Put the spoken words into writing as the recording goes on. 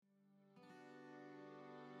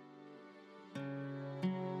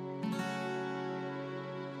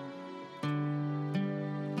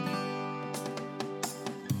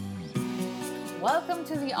Welcome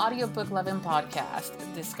to the Audiobook Lovin podcast,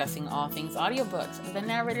 discussing all things audiobooks, the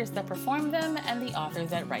narrators that perform them, and the authors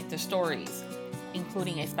that write the stories.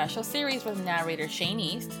 Including a special series with narrator Shane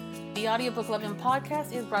East, the Audiobook Lovin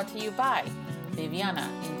podcast is brought to you by Viviana,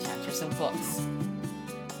 Enchantress of Books.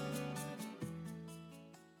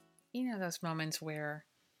 You know those moments where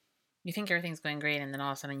you think everything's going great and then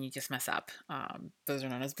all of a sudden you just mess up. Those are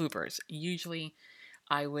known as bloopers. Usually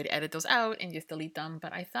I would edit those out and just delete them,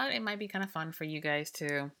 but I thought it might be kind of fun for you guys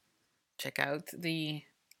to check out the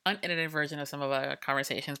unedited version of some of our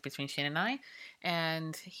conversations between Shane and I.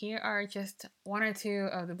 And here are just one or two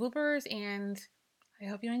of the bloopers, and I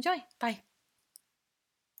hope you enjoy. Bye.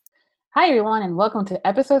 Hi, everyone, and welcome to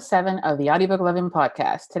episode 7 of the Audiobook Lovin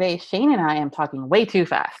podcast. Today, Shane and I am talking way too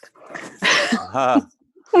fast.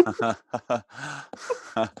 I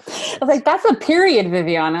was like, that's a period,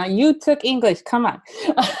 Viviana. You took English. Come on.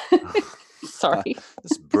 Sorry.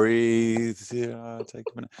 Just breathe. Yeah, take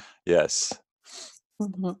a minute. Yes.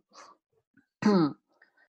 Mm-hmm.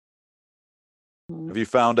 Have you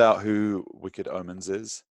found out who Wicked Omens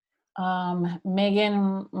is?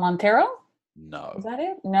 Megan Montero? No. Is that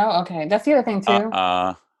it? No? Okay. That's the other thing, too.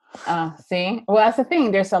 See? Well, that's the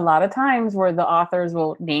thing. There's a lot of times where the authors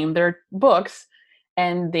will name their books,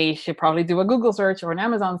 and they should probably do a Google search or an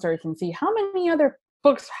Amazon search and see how many other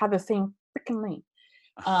books have the same freaking name.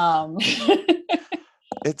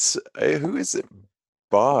 It's who is it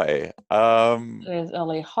by? There's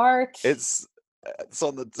L.A. Hart. It's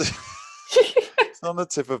on the it's on the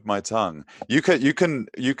tip of my tongue. You can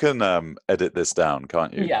edit this down,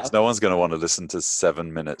 can't you? Yeah. No one's going to want to listen to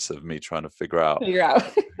 7 minutes of me trying to figure out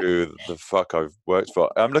who the fuck I've worked for.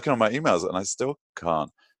 I'm looking on my emails and I still can't.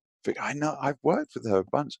 I know I've worked with her a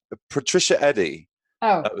bunch. Patricia Eddy.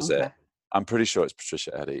 Oh, that was it. I'm pretty sure it's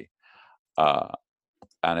Patricia Eddy.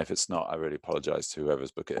 And if it's not, I really apologize to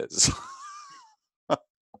whoever's book it is.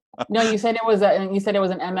 No, you said it was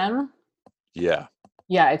an MM. Yeah.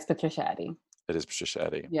 Yeah, it's Patricia Eddy. It is Patricia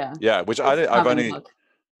Eddy. Yeah. Yeah, which I've only.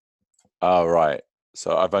 Oh right.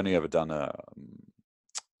 So I've only ever done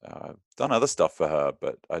done other stuff for her,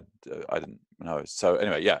 but I didn't know. So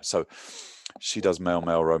anyway, yeah. So she does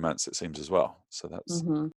male romance, it seems, as well. So that's.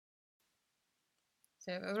 Mm-hmm.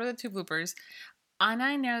 So those were the two bloopers. And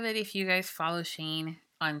I know that if you guys follow Shane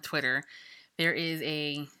on Twitter, there is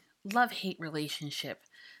a love-hate relationship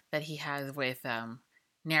that he has with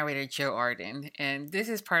narrator Joe Arden. And this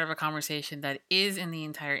is part of a conversation that is in the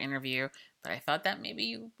entire interview, but I thought that maybe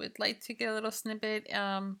you would like to get a little snippet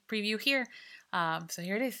preview here. So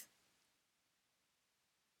here it is.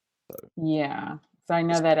 Yeah. So I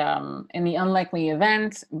know that in The Unlikely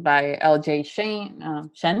Event by L.J. Shen, I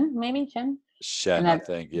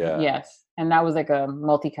think, yeah. Yes. And that was like a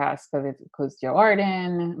multicast because it includes Joe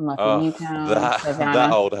Arden, Muffy Newtown,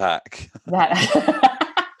 that old hack.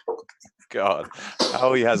 God,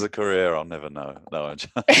 how he has a career, I'll never know. No, I'm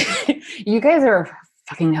joking. You guys are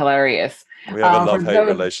fucking hilarious. We have a love-hate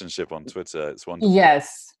relationship on Twitter. It's wonderful.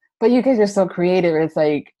 Yes, but you guys are so creative. It's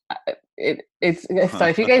like it's so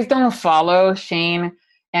if you guys don't follow Shane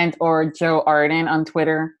and or Joe Arden on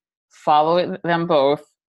Twitter, follow them both.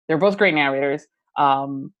 They're both great narrators.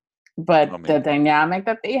 But the dynamic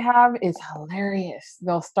that they have is hilarious.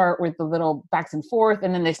 They'll start with the little backs and forth,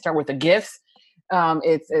 and then they start with the gifs.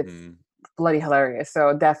 It's bloody hilarious.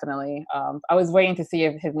 So definitely, I was waiting to see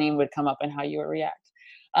if his name would come up and how you would react.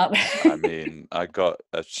 I mean, I got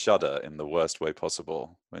a shudder in the worst way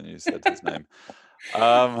possible when you said his name.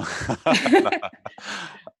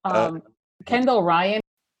 Kendall Ryan.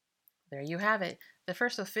 There you have it. The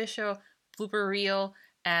first official blooper reel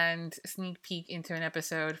and sneak peek into an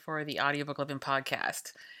episode for the Audiobook Lovin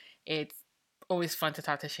podcast. It's always fun to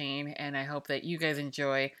talk to Shane, and I hope that you guys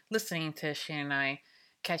enjoy listening to Shane and I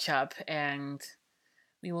catch up, and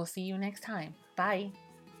we will see you next time. Bye.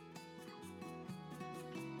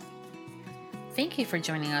 Thank you for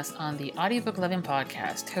joining us on the Audiobook Lovin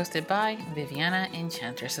podcast, hosted by Viviana,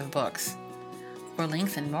 Enchantress of Books. For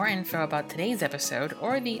links and more info about today's episode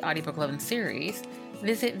or the Audiobook Lovin series,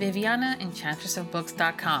 visit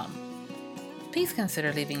vivianaenchantressofbooks.com. Please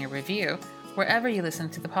consider leaving a review wherever you listen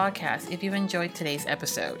to the podcast if you enjoyed today's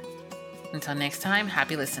episode. Until next time,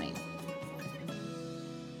 happy listening.